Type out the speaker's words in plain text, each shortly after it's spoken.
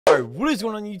Alright, what is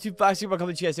going on YouTube? Foxy Grandpa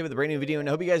coming to you guys today with a brand new video, and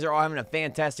I hope you guys are all having a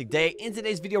fantastic day. In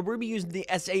today's video, we're going to be using the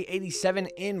SA87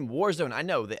 in Warzone. I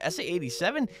know, the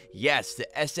SA87? Yes, the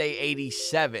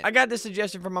SA87. I got this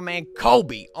suggestion from my man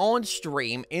Kolby on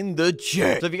stream in the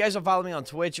chat. So if you guys don't follow me on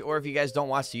Twitch, or if you guys don't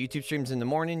watch the YouTube streams in the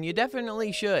morning, you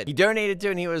definitely should. He donated to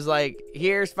it, and he was like,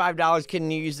 here's $5,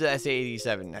 can you use the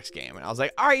SA87 next game? And I was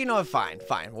like, alright, you know what, fine.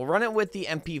 We'll run it with the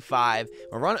MP5.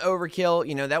 We'll run Overkill,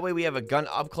 you know, that way we have a gun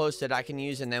up close that I can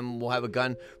use, and then we'll have a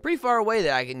gun pretty far away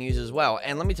that I can use as well.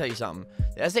 And let me tell you something,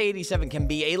 the SA87 can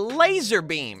be a laser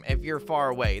beam if you're far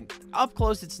away. Up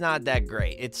close, it's not that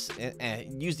great. It's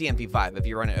use the MP5 if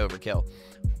you run it Overkill.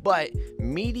 But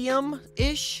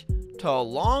medium-ish to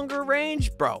longer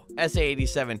range, bro,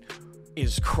 SA87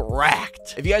 is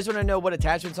cracked. If you guys want to know what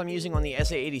attachments I'm using on the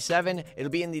SA87, it'll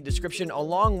be in the description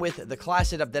along with the class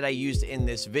setup that I used in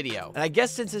this video. And I guess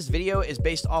since this video is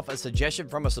based off a suggestion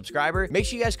from a subscriber, make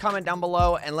sure you guys comment down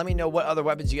below and let me know what other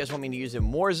weapons you guys want me to use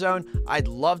in Warzone. I'd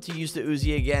love to use the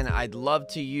Uzi again. I'd love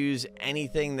to use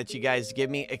anything that you guys give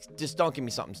me. Just don't give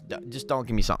me something. Just don't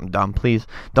give me something dumb, please.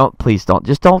 Please don't.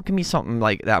 Just don't give me something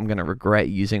like that I'm gonna regret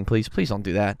using. Please don't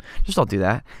do that. Just don't do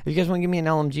that. If you guys want to give me an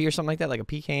LMG or something like that, like a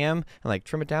PKM, and like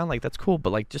trim it down, like that's cool, but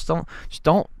like just don't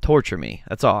torture me.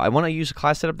 That's all. I want to use a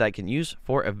class setup that I can use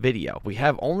for a video. We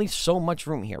have only so much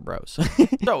room here, bros.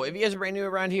 So if you guys are brand new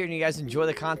around here and you guys enjoy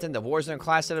the content, the Warzone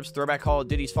class setups, throwback Call of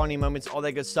Duty's, funny moments, all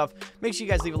that good stuff, make sure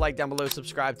you guys leave a like down below,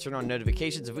 subscribe, turn on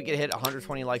notifications. If we can hit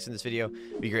 120 likes in this video,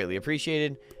 it'd be greatly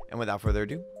appreciated. And without further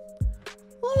ado,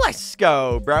 let's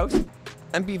go, bros.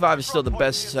 MP5 is still the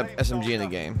best SMG in the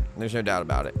game. There's no doubt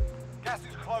about it. Gas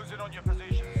is closing on your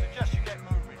position. Suggest you get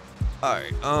moving.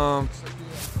 Alright,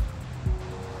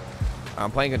 I'm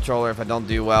playing controller. If I don't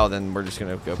do well, then we're just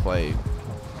gonna go play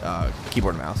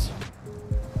keyboard and mouse.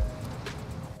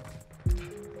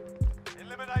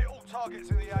 Eliminate all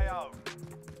targets in the AO.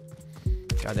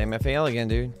 Goddamn FAL again,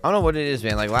 dude. I don't know what it is,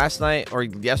 man. Like last night or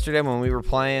yesterday when we were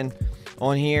playing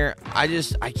on here, I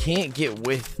can't get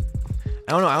with.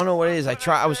 I don't know what it is.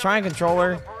 I was trying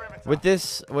controller with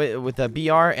this with the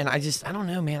BR, and I don't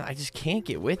know, man. I just can't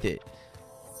get with it.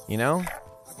 You know,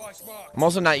 I'm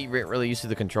also not really used to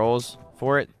the controls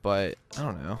for it, but I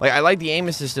don't know. Like, I like the aim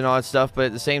assist and all that stuff, but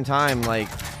at the same time, like,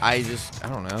 I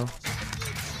don't know.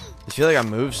 I feel like I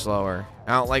move slower.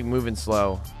 I don't like moving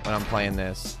slow when I'm playing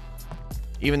this.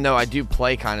 Even though I do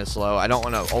play kind of slow, I don't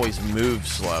want to always move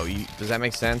slow. Does that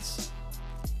make sense?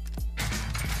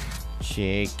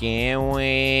 Chicken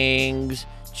wings.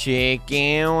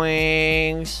 Chicken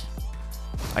wings.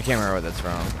 I can't remember what that's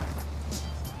from.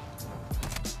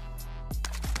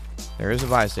 There is a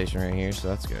buy station right here, so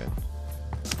that's good.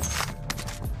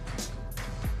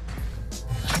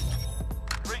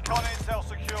 Recon intel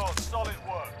secured. Solid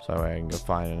work. So I can go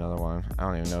find another one. I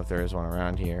don't even know if there is one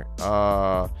around here.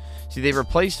 See, they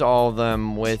replaced all of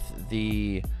them with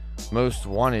the most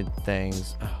wanted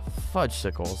things. Oh,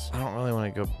 fudgesicles. I don't really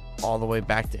want to go all the way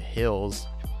back to hills.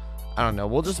 I don't know.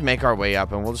 We'll just make our way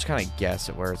up, and we'll just kind of guess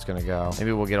at where it's going to go.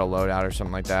 Maybe we'll get a loadout or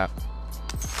something like that.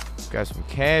 Got some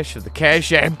cash with the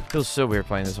cash app. Feels so weird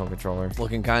playing this on controller.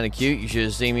 Looking kind of cute. You should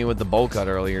have seen me with the bowl cut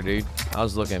earlier, dude. I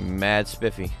was looking mad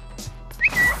spiffy.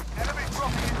 Enemy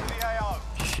dropping into the AO.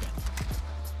 Shit.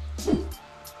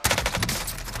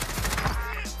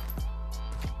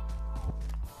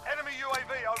 Enemy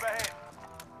UAV overhead.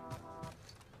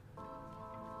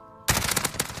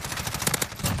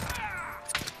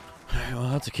 Alright, well,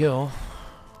 that's a kill.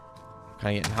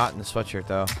 Kind of getting hot in the sweatshirt,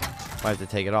 though. Might have to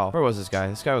take it off. Where was this guy?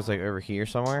 This guy was like over here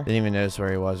somewhere. Didn't even notice where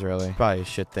he was, really. Probably a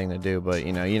shit thing to do, but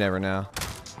you know, you never know.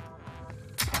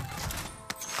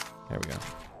 There we go.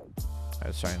 I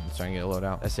was trying to get a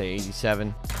loadout.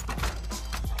 SA87.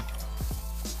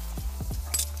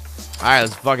 Alright,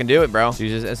 let's fucking do it, bro.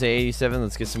 Use this SA87.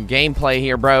 Let's get some gameplay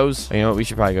here, bros. You know what? We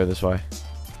should probably go this way.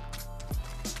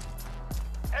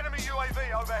 Enemy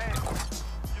UAV overhead.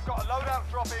 You've got a loadout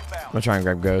drop inbound. I'm gonna try and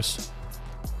grab Ghost.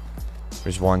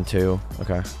 There's 1, 2.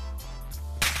 Okay.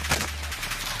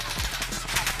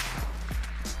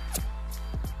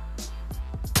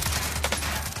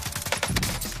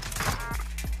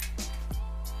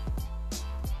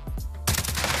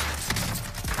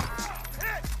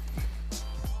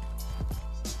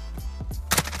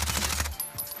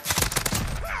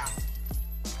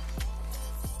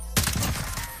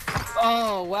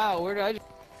 Oh wow, where did I?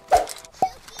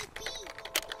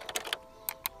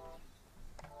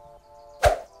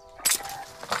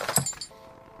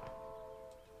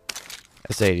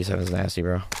 SA87 is nasty,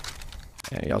 bro.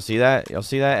 Yeah, y'all see that? Y'all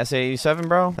see that? SA87,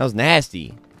 bro? That was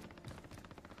nasty.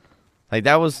 Like,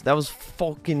 that was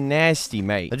fucking nasty,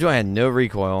 mate. That joint had no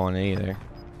recoil on it either.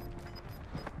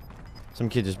 Some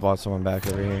kid just bought someone back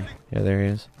over here. Yeah, there he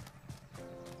is.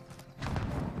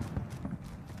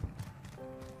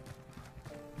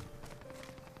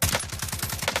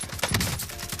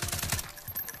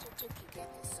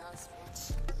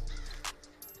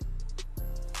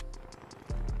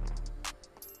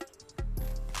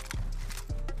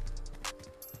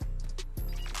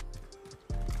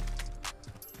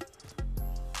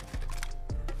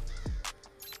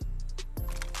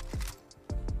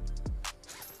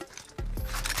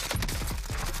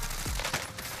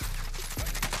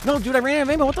 No, dude, I ran out of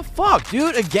ammo. What the fuck,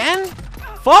 dude? Again?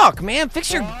 Fuck, man.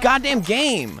 Fix your goddamn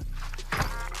game.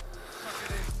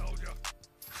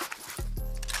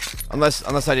 Unless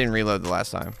I didn't reload the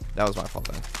last time. That was my fault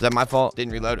then. Is that my fault?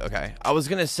 Didn't reload? Okay. I was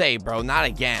gonna say, bro, not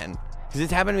again. Because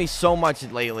it's happened to me so much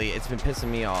lately. It's been pissing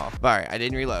me off. All right, I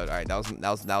didn't reload. All right, that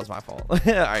was my fault. All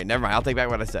right, never mind. I'll take back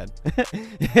what I said.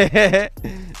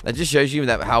 That just shows you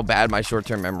that how bad my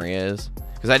short-term memory is.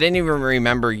 Because I didn't even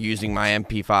remember using my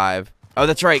MP5. Oh,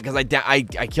 that's right, because I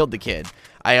killed the kid.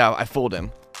 I fooled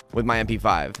him with my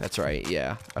MP5. That's right,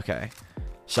 yeah. Okay.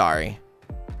 Sorry.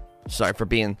 Sorry for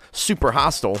being super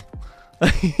hostile.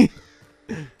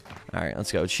 Alright, let's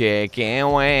go.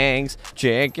 Chicken wings.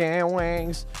 Chicken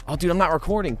wings. Oh, dude, I'm not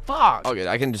recording. Fuck. Oh, good.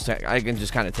 I can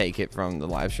just kind of take it from the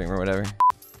live stream or whatever.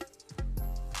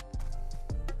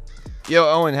 Yo,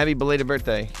 Owen, happy belated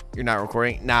birthday. You're not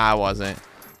recording? Nah, I wasn't.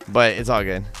 But it's all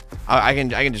good. I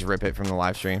can just rip it from the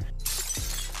live stream.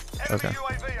 Okay.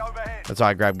 That's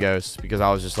why I grabbed ghosts, because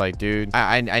I was just like, dude,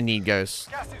 I need ghosts.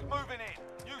 Gas is moving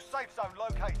in. New safe zone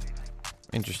located.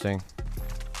 Interesting.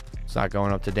 It's not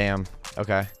going up to dam.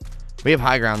 Okay. We have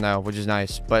high ground though, which is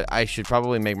nice, but I should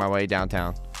probably make my way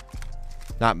downtown.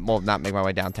 Not make my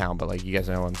way downtown, but like, you guys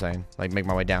know what I'm saying. Like, make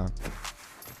my way down.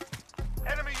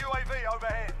 Enemy UAV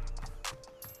overhead.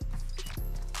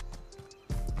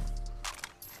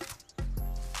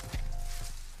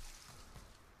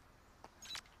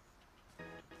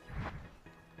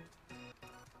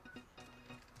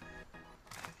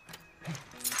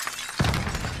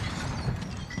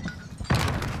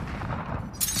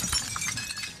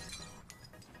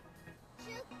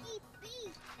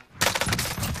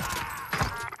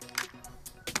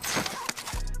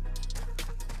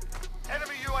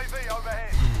 UAV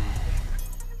overhead.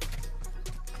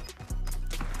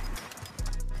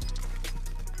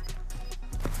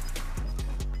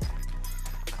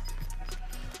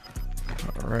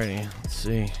 Alrighty, let's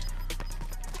see.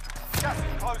 Gas is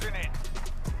closing in.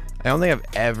 I don't think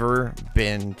I've ever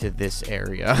been to this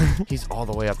area. He's all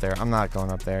the way up there. I'm not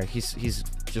going up there. He's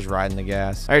just riding the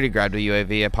gas. I already grabbed a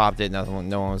UAV. I popped it. No one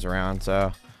was around.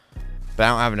 So, but I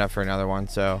don't have enough for another one.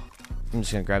 So I'm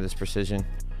just gonna grab this precision.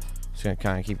 Just gonna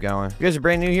kind of keep going. If you guys are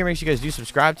brand new here, make sure you guys do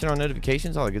subscribe, turn on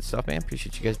notifications, all the good stuff, man.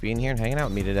 Appreciate you guys being here and hanging out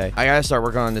with me today. I gotta start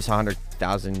working on this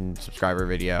 100,000 subscriber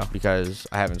video because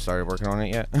I haven't started working on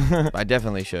it yet. I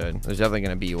definitely should. There's definitely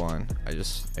gonna be one. I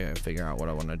gotta figure out what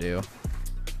I want to do.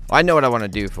 Well, I know what I want to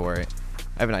do for it.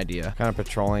 I have an idea. Kind of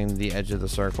patrolling the edge of the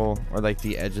circle, or like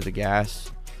the edge of the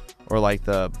gas, or like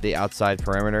the outside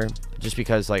perimeter, just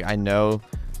because like I know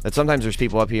that sometimes there's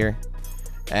people up here,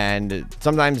 and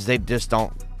sometimes they just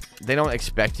don't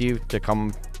expect you to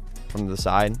come from the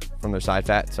side, from their side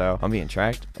fat. So I'm being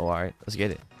tracked. Oh, all right, let's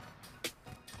get it.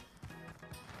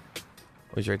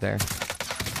 Oh, he's right there.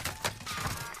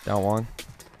 Down one.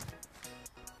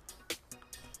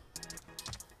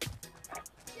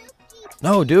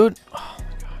 No, dude. Oh my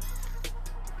god.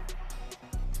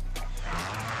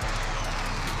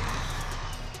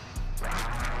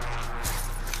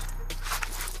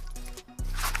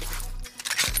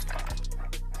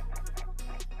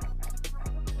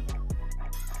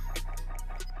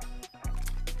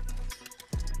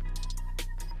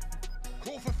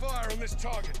 Call for fire on this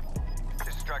target.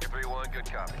 This is Striker 3-1, good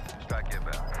copy. Strike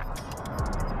inbound.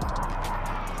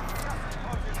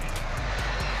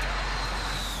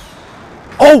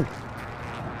 Oh!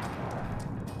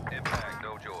 Impact,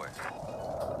 no joy.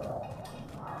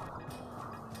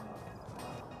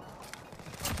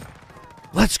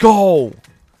 Let's go!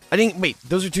 I didn't wait.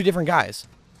 Those are two different guys.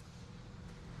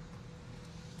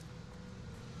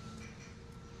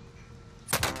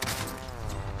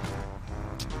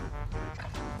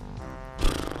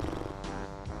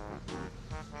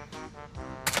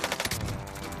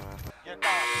 You're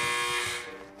done.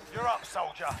 You're up,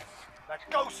 soldier. Now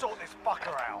go sort this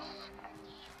fucker out.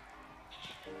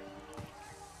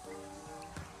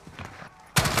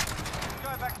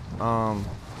 Go back.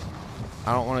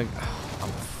 I don't want to.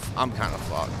 I'm kind of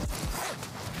fucked.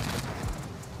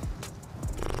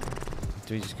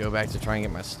 Do we just go back to try and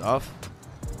get my stuff?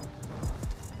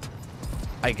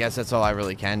 I guess that's all I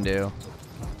really can do.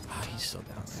 Oh, he's still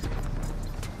down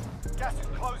there. Gas is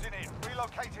closing in.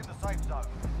 Relocating the safe zone.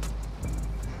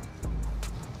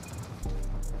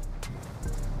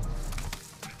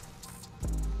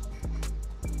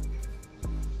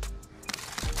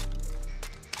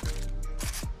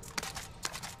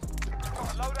 Got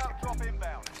a loadout drop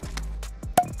inbound.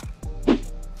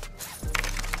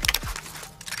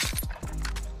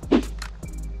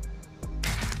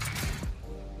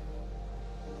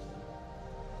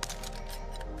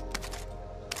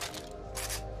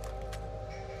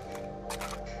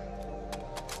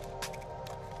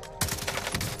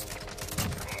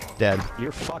 Dead.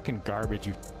 You're fucking garbage,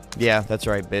 you. Yeah, that's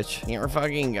right, bitch. You're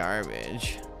fucking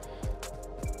garbage.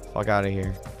 Fuck out of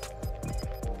here.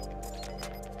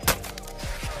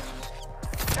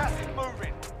 Gas is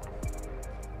moving.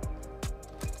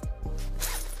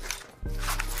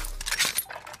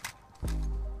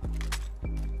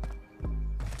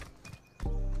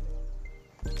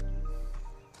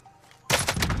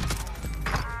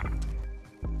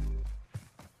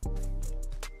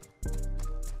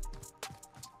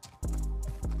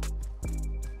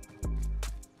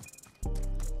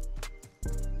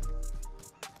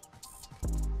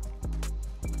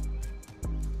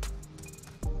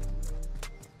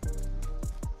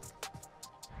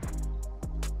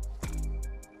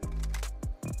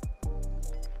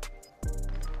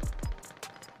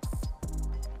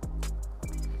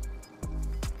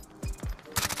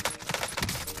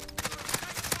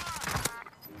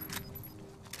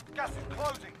 Gas is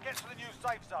closing. Get to the new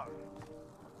safe zone.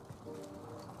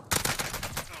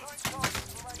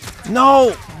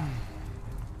 No!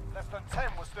 Less than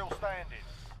 10 were still standing.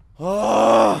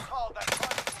 Oh!